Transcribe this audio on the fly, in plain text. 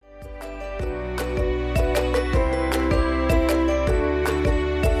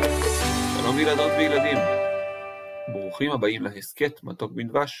ילדות וילדים, ברוכים הבאים להסכת מתוק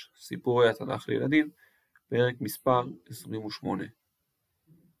בדבש, סיפורי התנ"ך לילדים, פרק מספר 28.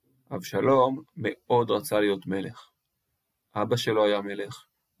 אבשלום מאוד רצה להיות מלך. אבא שלו היה מלך,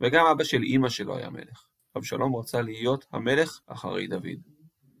 וגם אבא של אמא שלו היה מלך. אבשלום רצה להיות המלך אחרי דוד.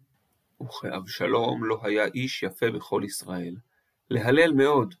 וכאבשלום לא היה איש יפה בכל ישראל, להלל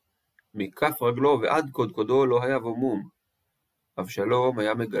מאוד, מכף רגלו ועד קודקודו לא היה בו מום. אבשלום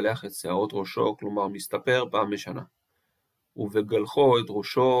היה מגלח את שערות ראשו, כלומר מסתפר פעם בשנה. ובגלחו את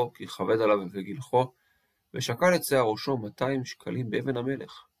ראשו, כי כבד עליו וגלחו, ושקל את שיער ראשו 200 שקלים באבן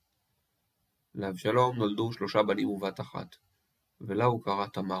המלך. לאבשלום נולדו 3 בנים ובת אחת, ולה הוא קרא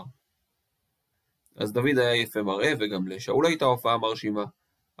תמר. אז דוד היה יפה מראה, וגם לשאול הייתה הופעה מרשימה,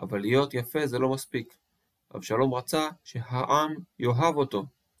 אבל להיות יפה זה לא מספיק. אבשלום רצה שהעם יאהב אותו,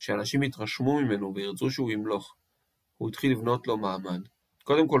 שאנשים יתרשמו ממנו וירצו שהוא ימלוך. הוא התחיל לבנות לו מעמד.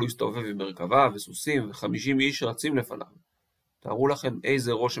 קודם כל הוא הסתובב עם מרכבה וסוסים, ו50 איש רצים לפניו. תארו לכם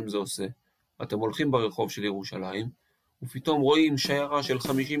איזה רושם זה עושה. אתם הולכים ברחוב של ירושלים, ופתאום רואים שיירה של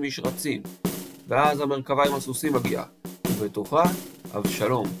 50 איש רצים, ואז המרכבה עם הסוסים מגיעה, ובתוכה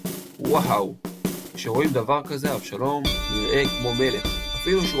אבשלום. וואו! כשרואים דבר כזה, אבשלום נראה כמו מלך,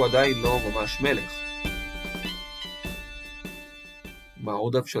 אפילו שהוא עדיין לא ממש מלך. מה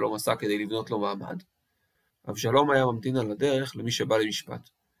עוד אבשלום עשה כדי לבנות לו מעמד? אבשלום היה ממתין על הדרך למי שבא למשפט.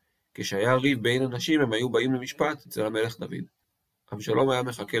 כשהיה ריב בין אנשים, הם היו באים למשפט אצל המלך דוד. אבשלום היה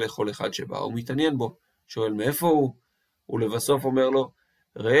מחכה לכל אחד שבא, הוא מתעניין בו, שואל מאיפה הוא, ולבסוף אומר לו,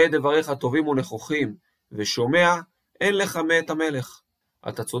 ראה דבריך טובים ונכוחים, ושומע, אין לך מאת המלך.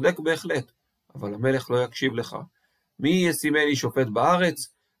 אתה צודק בהחלט, אבל המלך לא יקשיב לך. מי ישימני שופט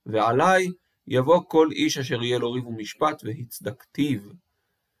בארץ, ועליי יבוא כל איש אשר יהיה לו ריב ומשפט והצדקתיו.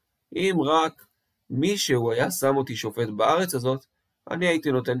 אם רק מישהו היה שם אותי שופט בארץ הזאת, אני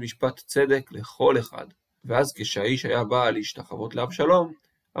הייתי נותן משפט צדק לכל אחד. ואז כשהאיש היה בא להשתחוות לאבשלום,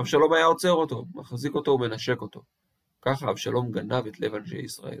 אבשלום היה עוצר אותו, מחזיק אותו ומנשק אותו. ככה אבשלום גנב את לב אנשי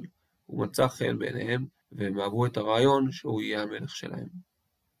ישראל. הוא מצא חן בעיניהם, והם אהבו את הרעיון שהוא יהיה המלך שלהם.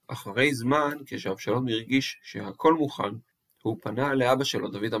 אחרי זמן, כשאבשלום הרגיש שהכל מוכן, הוא פנה לאבא שלו,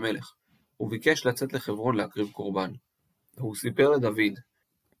 דוד המלך. הוא ביקש לצאת לחברון להקריב קורבן. הוא סיפר לדוד,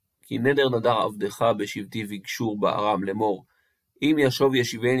 כי נדר נדר עבדך בשבטי וגשור בארם לאמור, אם ישוב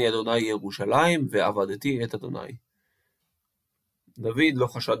ישיבני אדוני ירושלים, ועבדתי את אדוני. דוד לא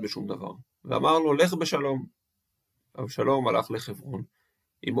חשד בשום דבר, ואמר לו, לך בשלום. אבשלום הלך לחברון,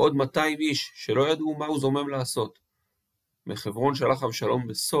 עם עוד 200 איש שלא ידעו מה הוא זומם לעשות. מחברון שלח אבשלום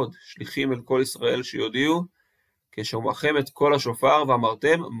בסוד, שליחים אל כל ישראל שיודיעו, כשומעכם את כל השופר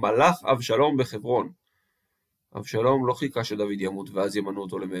ואמרתם, מלך אבשלום בחברון. אבשלום לא חיכה שדוד ימות ואז ימנו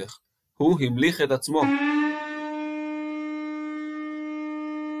אותו למלך. הוא המליך את עצמו.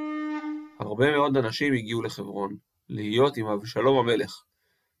 הרבה מאוד אנשים הגיעו לחברון, להיות עם אבשלום המלך.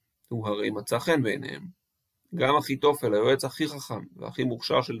 הוא הרי מצא חן בעיניהם. גם אחיתופל, היועץ הכי חכם והכי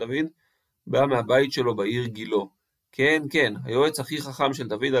מוכשר של דוד, בא מהבית שלו בעיר גילו. כן, כן, היועץ הכי חכם של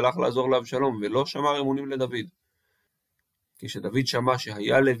דוד הלך לעזור לאבשלום, ולא שמר אמונים לדוד. כשדוד שמע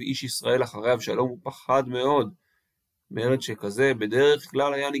שהיה לב איש ישראל אחרי אבשלום, הוא פחד מאוד. מרד שכזה בדרך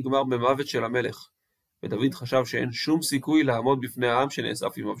כלל היה נגמר במוות של המלך, ודוד חשב שאין שום סיכוי לעמוד בפני העם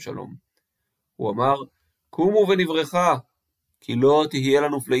שנאסף עם אבשלום. הוא אמר, קומו ונברכה, כי לא תהיה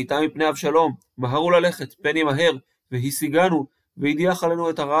לנו פליטה מפני אבשלום, מהרו ללכת, פן ימהר, והשיגנו, והדיח עלינו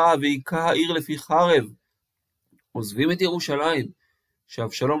את הרעה, והיכה העיר לפי חרב. עוזבים את ירושלים,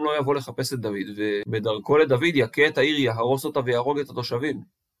 שאבשלום לא יבוא לחפש את דוד, ובדרכו לדוד יכה את העיר, יהרוס אותה ויהרוג את התושבים.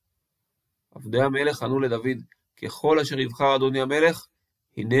 עבדי המלך ענו לדוד, ככל אשר יבחר אדוני המלך,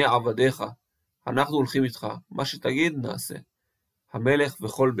 הנה עבדיך, אנחנו הולכים איתך, מה שתגיד נעשה. המלך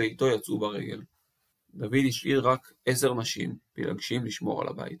וכל ביתו יצאו ברגל. דוד השאיר רק 10 נשים, פילגשים לשמור על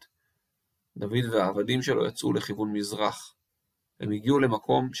הבית. דוד והעבדים שלו יצאו לכיוון מזרח. הם הגיעו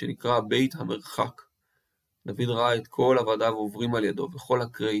למקום שנקרא בית המרחק. דוד ראה את כל עבדיו עוברים על ידו, וכל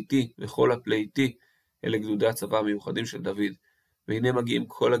הקראיתי וכל הפליטי, אלה גדודי הצבא המיוחדים של דוד. והנה מגיעים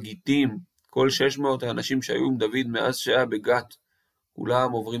כל הגיטים, כל 600 האנשים שהיו עם דוד מאז שהיה בגת,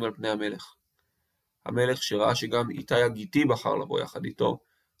 כולם עוברים על פני המלך. המלך שראה שגם איתי הגיטי בחר לבוא יחד איתו,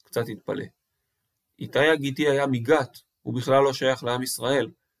 קצת התפלא. איתי הגיטי היה מגת, הוא בכלל לא שייך לעם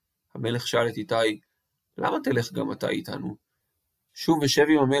ישראל. המלך שאל את איתי, למה תלך גם אתה איתנו? שוב ושב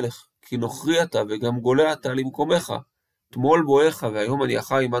עם המלך, כי נוכרי אתה וגם גולה אתה למקומך. תמול בואך והיום אני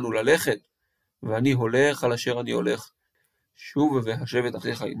אחי עמנו ללכת, ואני הולך על אשר אני הולך. שוב והשב את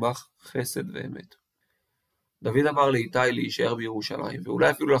אחיך עמך חסד ואמת. דוד אמר לאיתי להישאר בירושלים,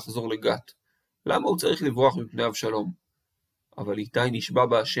 ואולי אפילו לחזור לגת. למה הוא צריך לברוח מפני אבשלום? אבל איתי נשבע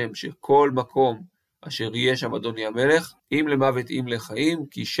בהשם שכל מקום אשר יהיה שם אדוני המלך, אם למוות אם לחיים,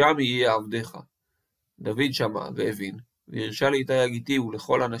 כי שם יהיה עבדך. דוד שמע והבין, והרשה לאיתי הגיתי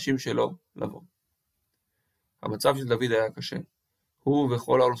ולכל האנשים שלו לבוא. המצב של דוד היה קשה. הוא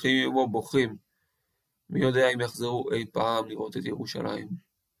וכל ההולכים עמו בוכים. מי יודע אם יחזרו אי פעם לראות את ירושלים.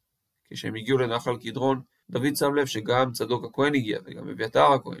 כשהם הגיעו לנחל קדרון, דוד שם לב שגם צדוק הכהן הגיע וגם אביתר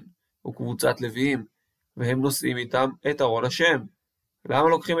הכהן, וקבוצת לוויים, והם נושאים איתם את ארון השם. למה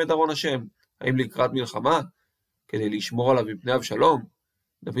לוקחים את ארון השם? האם לקראת מלחמה? כדי לשמור עליו מפני אבשלום?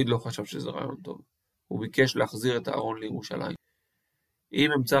 דוד לא חשב שזה רעיון טוב. הוא ביקש להחזיר את הארון לירושלים. אם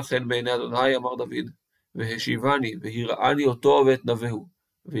אמצא חן בעיני אדוני, אמר דוד, והשיבני והיראני אותו ואת נבהו,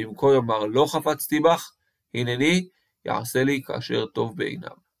 ואם כה יאמר לא חפצתי בך, הנני יעשה לי כאשר טוב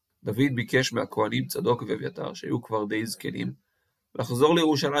בעיניו. דוד ביקש מהכהנים צדוק ואביתר, שהיו כבר די זקנים, לחזור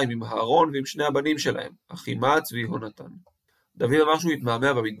לירושלים עם הארון ועם שני הבנים שלהם, אחימץ ויהונתן. דוד אמר שהוא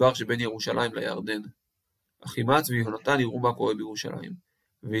התמהמה במדבר שבין ירושלים לירדן. אחימץ ויהונתן יראו מה קורה בירושלים,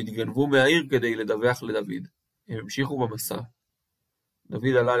 והתגנבו מהעיר כדי לדווח לדוד. הם המשיכו במסע.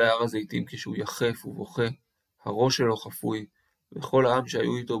 דוד עלה להר הזיתים כשהוא יחף ובוכה, הראש שלו חפוי, וכל העם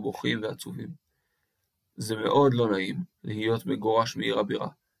שהיו איתו בוכים ועצובים. זה מאוד לא נעים להיות מגורש מעיר הבירה,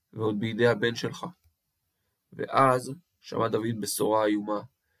 ועוד בידי הבן שלך. ואז שמע דוד בשורה איומה.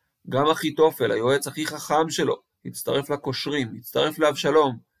 גם אחיתופל, היועץ הכי חכם שלו, הצטרף לקושרים, הצטרף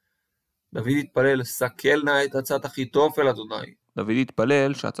לאבשלום. דוד התפלל, סכל נא את עצת אחיתופל, אדוני. דוד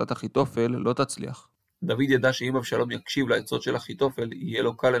התפלל שעצת אחיתופל לא תצליח. דוד ידע שאם אבשלום יקשיב לעצות של אחיתופל, יהיה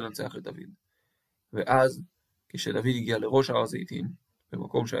לו קל לנצח את דוד. ואז, כשדוד הגיע לראש הר הזיתים,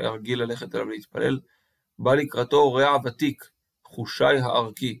 במקום שהיה רגיל ללכת אליו להתפלל, בא לקראתו רע ותיק, חושי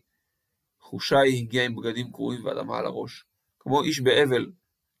הערכי. חושי הגיע עם בגדים קרועים ואדמה על הראש, כמו איש באבל.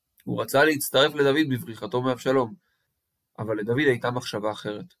 הוא רצה להצטרף לדוד בבריחתו מאבשלום, אבל לדוד הייתה מחשבה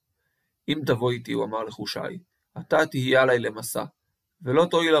אחרת. אם תבוא איתי, הוא אמר לחושי, אתה תהיה עליי למסע, ולא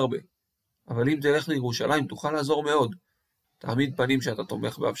תועיל הרבה. אבל אם תלך לירושלים, תוכל לעזור מאוד. תעמיד פנים שאתה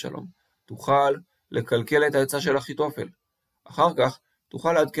תומך באבשלום. תוכל לקלקל את העצה של אחיתופל. אחר כך,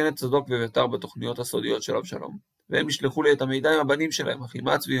 תוכל לעדכן את צדוק ואביתר בתוכניות הסודיות של אבשלום, והם ישלחו לי את המידע עם הבנים שלהם,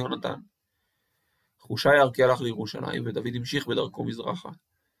 אחימץ ויהונתן. חושי הערכי הלך לירושלים, ודוד המשיך בדרכו מזרחה.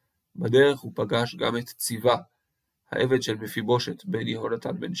 בדרך הוא פגש גם את ציווה, העבד של מפיבושת, בן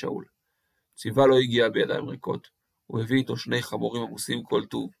יהונתן בן שאול. ציווה לא הגיע בידיים ריקות, הוא הביא איתו 2 חמורים עמוסים כל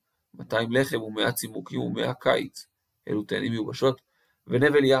טוב, 200 לחם ו100 צימוקים ו100 קיץ, אלו תאנים מיובשות,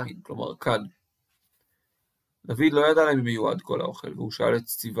 ונבל יין, כלומר כד. דוד לא ידע להם מיועד כל האוכל, והוא שאל את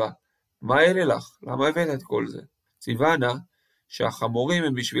ציווה, מה אלה לך? למה הבאת את כל זה? ציווה ענה, שהחמורים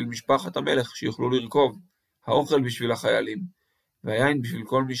הם בשביל משפחת המלך שיוכלו לרכוב, האוכל בשביל החיילים, והיין בשביל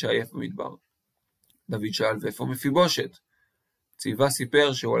כל מי שעייף במדבר. דוד שאל, ואיפה מפיבושת? ציווה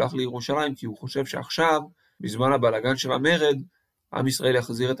סיפר שהוא הלך לירושלים כי הוא חושב שעכשיו, בזמן הבלגן של המרד, עם ישראל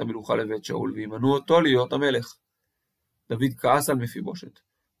יחזיר את המלוכה לבית שאול, וימנו אותו להיות המלך. דוד כעס על מפיבושת,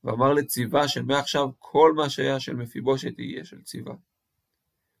 ואמר לציווה שמעכשיו כל מה שהיה של מפיבושת יהיה של ציווה.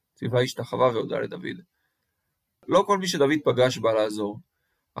 ציווה השתחווה והודה לדוד. לא כל מי שדוד פגש בא לעזור.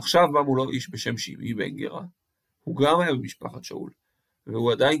 עכשיו בא מולו איש בשם שמעי בן גרה. הוא גם היה במשפחת שאול,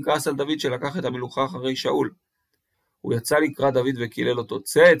 והוא עדיין כעס על דוד שלקח את המלוכה אחרי שאול. הוא יצא לקראת דוד וקילל אותו,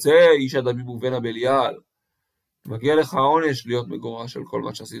 צא, איש הדמים ובן הבליעל. מגיע לך העונש להיות מגורש על כל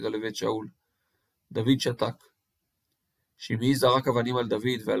מה שעשית לבית שאול. דוד שתק. שמעי זרק אבנים על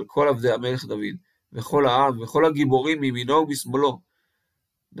דוד ועל כל עבדי המלך דוד, וכל העם וכל הגיבורים מימינו ומשמאלו.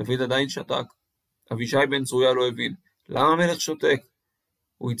 דוד עדיין שתק. אבישי בן צרויה לא הבין, למה המלך שותק?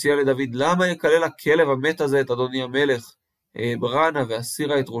 הוא הציע לדוד, למה יקלל הכלב המת הזה את אדוני המלך? העברנה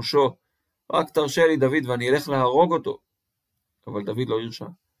והסירה את ראשו. רק תרשה לי דוד ואני אלך להרוג אותו. אבל דוד לא הרשה.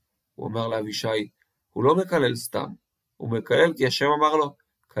 הוא אמר לאבישי, הוא לא מקלל סתם. הוא מקלל כי השם אמר לו,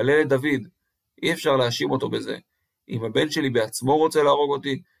 קלל את דוד. אי אפשר להאשים אותו בזה. אם הבן שלי בעצמו רוצה להרוג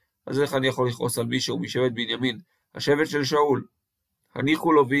אותי, אז איך אני יכול לכעוס על מישהו משבט בנימין, השבט של שאול?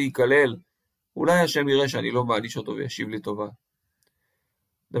 הניחו לו ויקלל. אולי השם יראה שאני לא מעניש אותו וישיב לי טובה.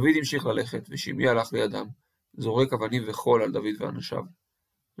 דוד המשיך ללכת, ושמעי הלך לידם, זורק אבנים וחול על דוד ואנשיו.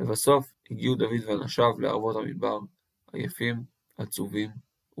 לבסוף הגיעו דוד ואנשיו לערבות המדבר, עייפים, עצובים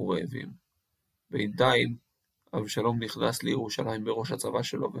ורעבים. בינתיים אבשלום נכנס לירושלים בראש הצבא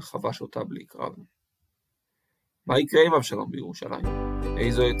שלו וחבש אותה בלי קרב. מה יקרה עם אבשלום בירושלים?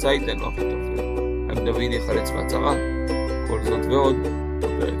 איזו עצה ייתן לו אחיתופל? האם דוד יחלץ מהצרה? כל זאת ועוד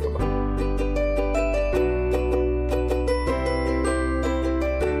בפרק הבא.